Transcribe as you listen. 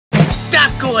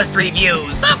coolest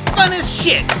reviews, the funnest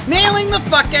shit, nailing the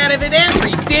fuck out of it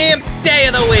every damn day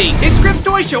of the week. It's Griff's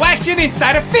Toy Show action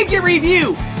inside a figure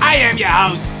review. I am your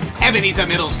host, Ebenezer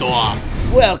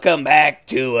Mittelsdorf. Welcome back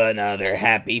to another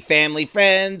happy,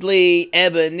 family-friendly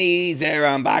Ebenezer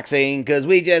unboxing, because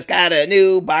we just got a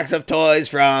new box of toys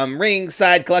from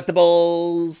Ringside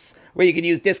Collectibles, where you can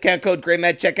use discount code GRIM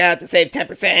at checkout to save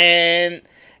 10%.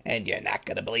 And you're not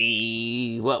gonna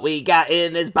believe what we got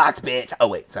in this box, bitch. Oh,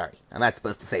 wait, sorry. I'm not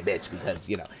supposed to say bitch because,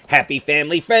 you know, happy,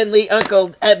 family-friendly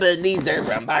Uncle Ebenezer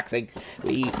unboxing,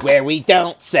 where we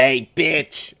don't say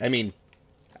bitch. I mean,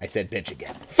 I said bitch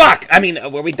again. Fuck! I mean,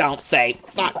 where we don't say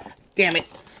fuck. Damn it.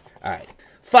 All right.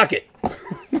 Fuck it.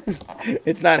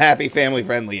 It's not happy,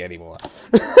 family-friendly anymore.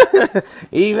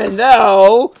 Even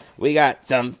though we got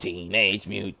some Teenage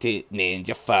Mutant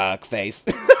Ninja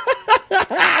fuckface.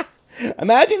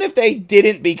 Imagine if they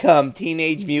didn't become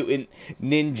Teenage Mutant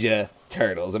Ninja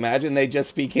Turtles. Imagine they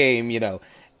just became, you know,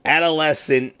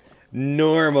 adolescent,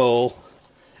 normal,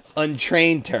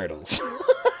 untrained turtles.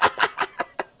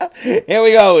 Here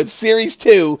we go. It's Series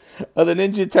 2 of the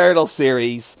Ninja Turtle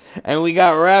series. And we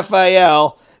got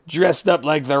Raphael dressed up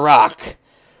like The Rock.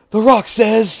 The Rock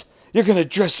says you're going to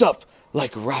dress up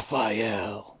like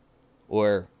Raphael.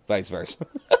 Or vice versa.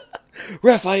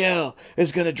 Raphael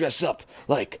is going to dress up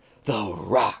like The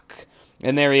Rock.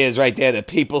 And there he is right there, the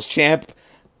People's Champ,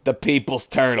 the People's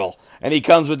Turtle. And he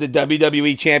comes with the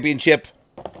WWE Championship.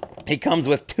 He comes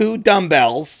with 2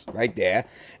 dumbbells right there.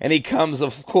 And he comes,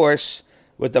 of course,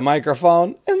 with the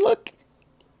microphone. And look,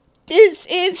 this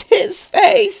is his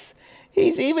face.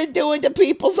 He's even doing the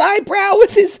people's eyebrow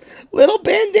with his little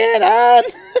bandana on.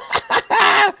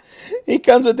 He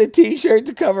comes with the t-shirt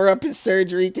to cover up his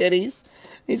surgery titties.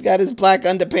 He's got his black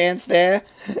underpants there.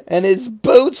 And his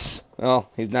boots. Oh,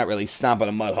 he's not really stomping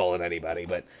a mud hole at anybody,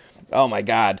 but oh my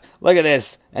God. Look at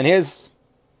this. And here's,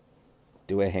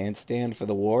 do a handstand for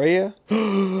the warrior.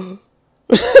 Oh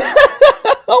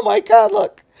my God,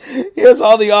 look. Here's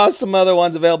all the awesome other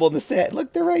ones available in the set.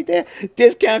 Look, they're right there.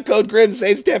 Discount code GRIM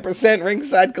saves 10%.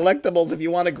 Ringside Collectibles. If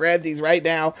you want to grab these right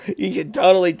now, you should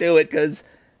totally do it because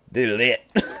they're lit.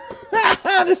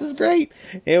 This is great.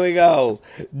 Here we go.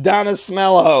 Donna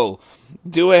Smello.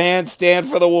 Do a handstand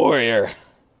for the warrior.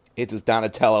 It was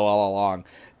Donatello all along.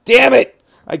 Damn it!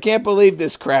 I can't believe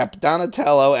this crap.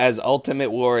 Donatello as Ultimate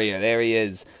Warrior. There he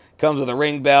is. Comes with a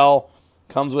ring bell.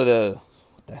 Comes with a...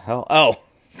 What the hell? Oh.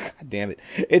 God damn it.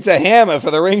 It's a hammer for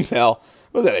the ring bell.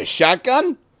 Was that a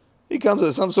shotgun? He comes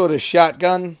with some sort of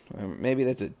shotgun. Or maybe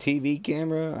that's a TV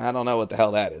camera. I don't know what the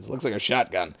hell that is. Looks like a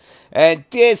shotgun. And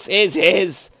this is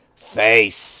his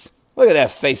face. Look at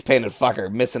that face-painted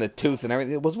fucker missing a tooth and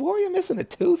everything. Was Warrior missing a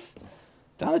tooth?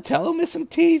 Donatello missing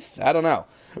teeth? I don't know.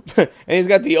 And he's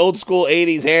got the old school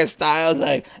 80s hairstyles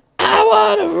like, I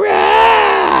want to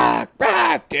rock,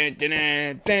 rock, dun, dun,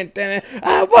 dun, dun, dun,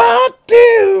 I want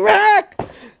to rock,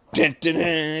 dun, dun,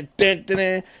 dun, dun, dun,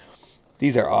 dun.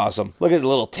 These are awesome. Look at the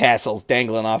little tassels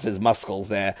dangling off his muscles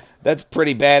there. That's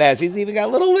pretty badass. He's even got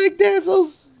little leg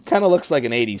tassels. Kind of looks like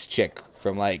an 80s chick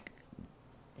from like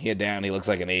here down. He looks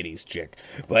like an 80s chick.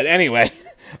 But anyway,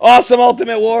 awesome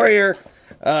Ultimate Warrior.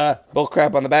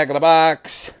 Bullcrap on the back of the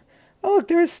box. Oh, look,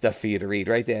 there is stuff for you to read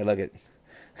right there. Look at.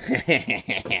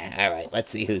 All right, let's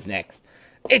see who's next.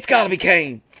 It's got to be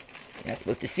Kane. You're not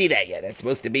supposed to see that yet. That's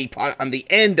supposed to be part on the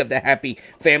end of the happy,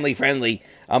 family-friendly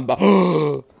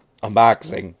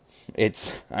unboxing.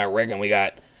 I reckon we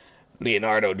got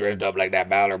Leonardo dressed up like that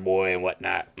Balor boy and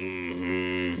whatnot.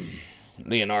 Leonardo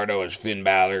is Finn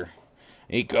Balor.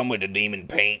 He come with the demon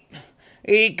paint.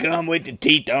 He come with the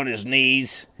teeth on his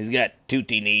knees. He's got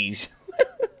toothy knees.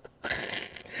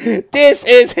 This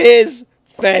is his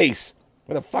face.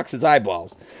 Where the fuck's his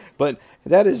eyeballs? But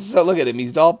that is, look at him.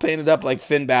 He's all painted up like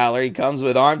Finn Balor. He comes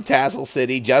with Arm Tassel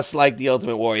City, just like the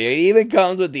Ultimate Warrior. He even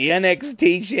comes with the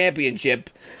NXT Championship.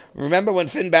 Remember when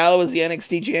Finn Balor was the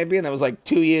NXT Champion? That was like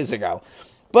 2 years ago.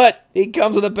 But he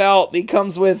comes with a belt. He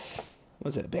comes with, what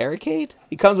is it, a barricade?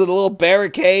 He comes with a little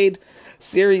barricade.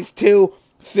 Series 2,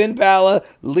 Finn Balor,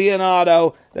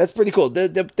 Leonardo. That's pretty cool.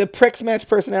 The pricks match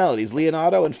personalities.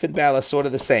 Leonardo and Finn Balor sort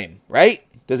of the same, right?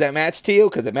 Does that match to you?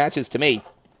 Because it matches to me.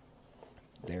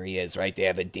 There he is right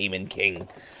there, the Demon King.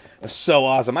 That's so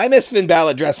awesome. I miss Finn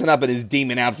Balor dressing up in his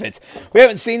demon outfits. We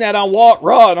haven't seen that on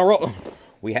Raw in a row.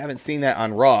 We haven't seen that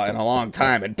on Raw in a long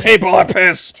time, and people are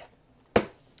pissed.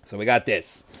 So we got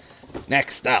this.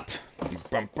 Next up.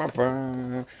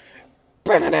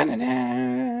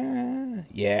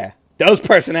 Yeah. Those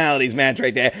personalities match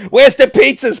right there. Where's the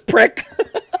pizzas, prick?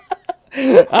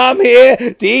 I'm here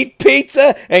to eat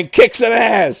pizza and kick some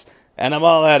ass. And I'm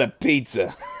all out of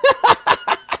pizza.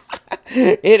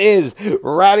 It is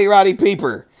Roddy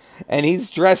Peeper. And he's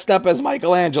dressed up as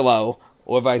Michelangelo,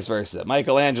 or vice versa.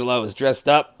 Michelangelo is dressed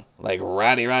up like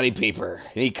Roddy Peeper.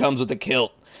 He comes with the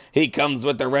kilt. He comes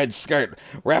with the red skirt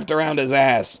wrapped around his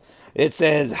ass. It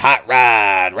says Hot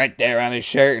Rod right there on his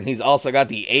shirt. And he's also got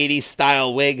the 80s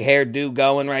style wig hairdo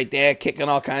going right there, kicking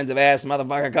all kinds of ass.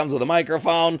 Motherfucker comes with a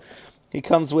microphone. He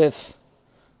comes with...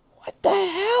 What the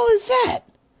hell is that?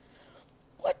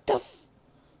 What the... It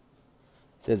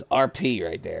says RP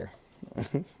right there.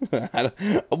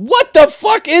 What the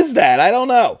fuck is that? I don't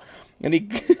know. And he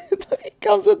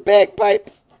comes with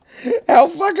bagpipes. How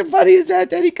fucking funny is that?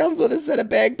 That he comes with a set of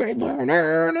bagpipes.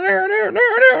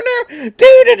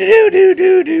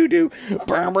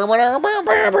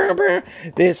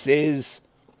 This is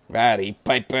Roddy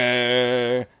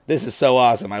Piper. This is so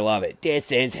awesome. I love it.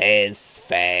 This is his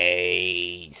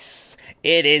face.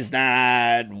 It is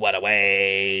not. What a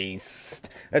waste.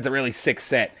 That's a really sick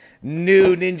set.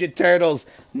 New Ninja Turtles,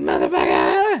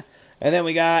 motherfucker. And then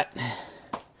we got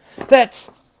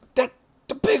the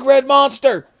big red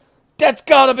monster. That's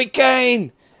gotta be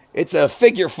Kane. It's a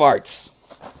figure farts.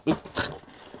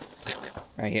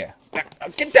 Right here.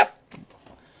 Get up.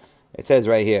 It says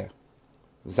right here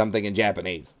something in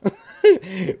Japanese.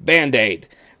 Band-Aid.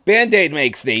 Band-Aid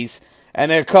makes these, and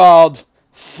they're called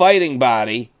Fighting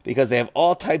Body because they have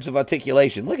all types of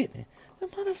articulation. Look at it. The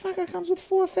motherfucker comes with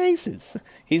 4 faces.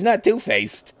 He's not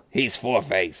two-faced. He's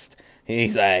 4-faced.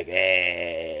 He's like,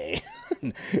 hey.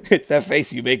 It's that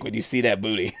face you make when you see that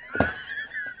booty.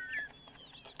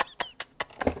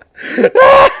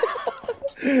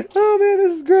 Oh, man,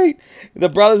 this is great. The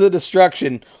Brothers of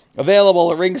Destruction.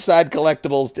 Available at Ringside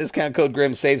Collectibles. Discount code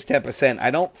GRIM saves 10%.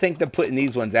 I don't think they're putting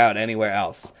these ones out anywhere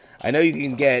else. I know you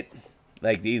can get...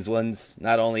 like these ones,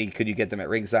 not only could you get them at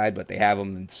Ringside, but they have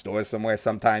them in stores somewhere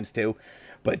sometimes too.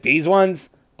 But these ones,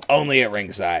 only at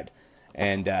Ringside.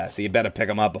 And so you better pick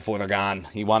them up before they're gone.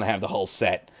 You want to have the whole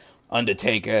set.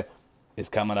 Undertaker is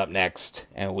coming up next.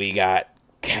 And we got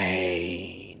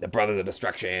Kane, the Brothers of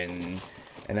Destruction.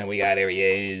 And then we got, here he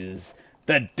is,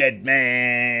 the Dead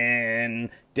Man.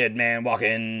 Dead Man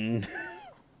walking.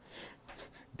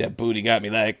 That booty got me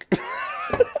like...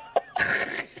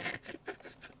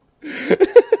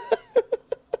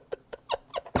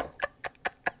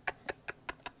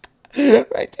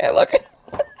 Right there, look.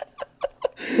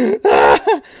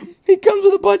 He comes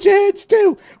with a bunch of heads,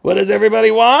 too. What does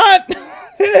everybody want?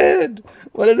 Head.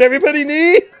 What does everybody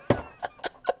need?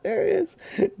 There he is.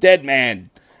 Dead Man.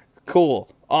 Cool.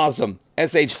 Awesome.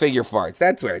 SH Figure Farts.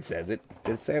 That's where it says it.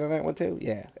 Did it say it on that one, too?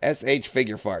 Yeah. SH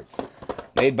Figure Farts.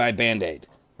 Made by Band-Aid.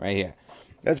 Right here.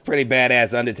 That's pretty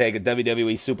badass Undertaker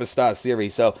WWE Superstar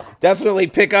Series. So definitely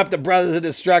pick up the Brothers of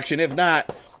Destruction. If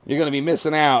not, you're going to be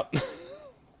missing out.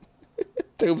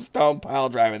 Tombstone Pile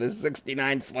Driver. This is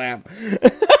 69 Slam.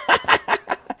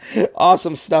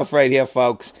 Awesome stuff right here,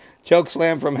 folks. Choke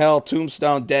Slam from Hell.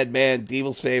 Tombstone. Dead Man.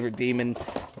 Devil's Favorite Demon.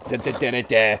 Pick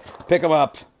them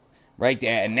up right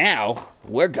there. And now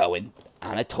we're going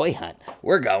on a toy hunt.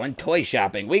 We're going toy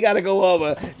shopping. We got to go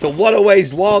over to What a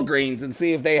Waste Walgreens and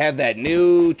see if they have that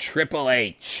new Triple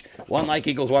H. One like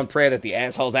equals one prayer that the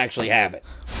assholes actually have it.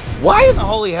 Why in the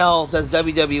holy hell does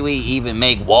WWE even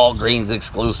make Walgreens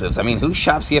exclusives? I mean, who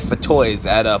shops here for toys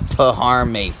at a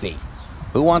harm Macy?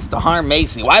 Who wants to harm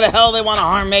Macy? Why the hell they want to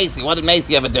harm Macy? What did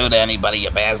Macy ever do to anybody, you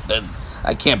bastards?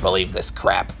 I can't believe this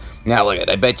crap. Now look at it.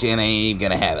 I bet you they ain't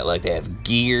gonna have it. Like they have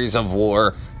Gears of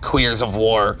War, Queers of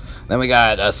War. Then we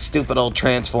got a stupid old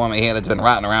Transformer here that's been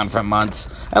rotting around for months.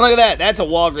 And look at that. That's a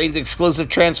Walgreens exclusive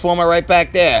Transformer right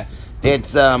back there.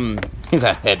 It's, he's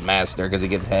a headmaster because he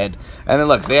gives head. And then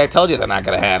look, see, I told you they're not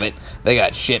gonna have it. They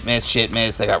got shit miss.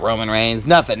 They got Roman Reigns.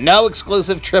 Nothing. No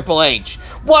exclusive Triple H.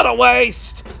 What a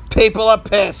waste. People are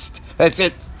pissed. That's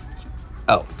it.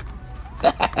 Oh.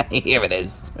 Here it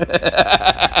is.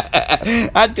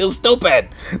 I'm too stupid.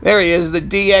 There he is, the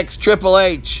DX Triple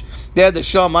H. They had the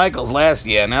Shawn Michaels last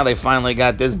year. Now they finally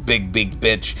got this big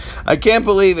bitch. I can't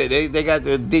believe it. They got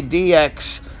the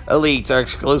DX Elites are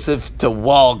exclusive to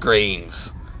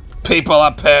Walgreens. People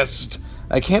are pissed.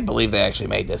 I can't believe they actually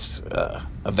made this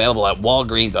available at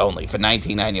Walgreens only for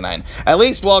 $19.99. At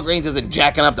least Walgreens isn't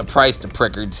jacking up the price to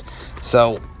prickards.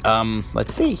 So,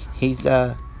 let's see. He's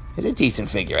a decent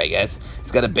figure, I guess.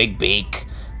 He's got a big beak.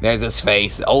 There's his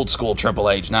face. Old school Triple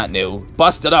H, not new.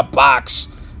 Busted up box.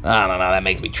 I don't know. That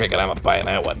makes me triggered. I'm buying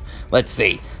that one. Let's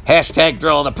see. Hashtag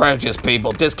thrill of the purchase,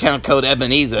 people. Discount code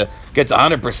Ebenezer gets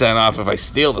 100% off if I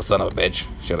steal the son of a bitch.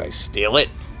 Should I steal it?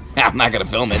 I'm not going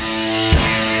to film it.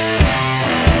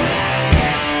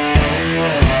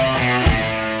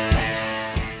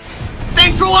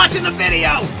 Thanks for watching the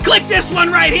video. Click this one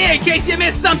right here in case you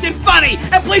missed something funny.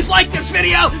 And please like this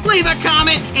video, leave a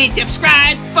comment, and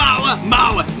subscribe for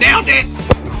more. Nailed it.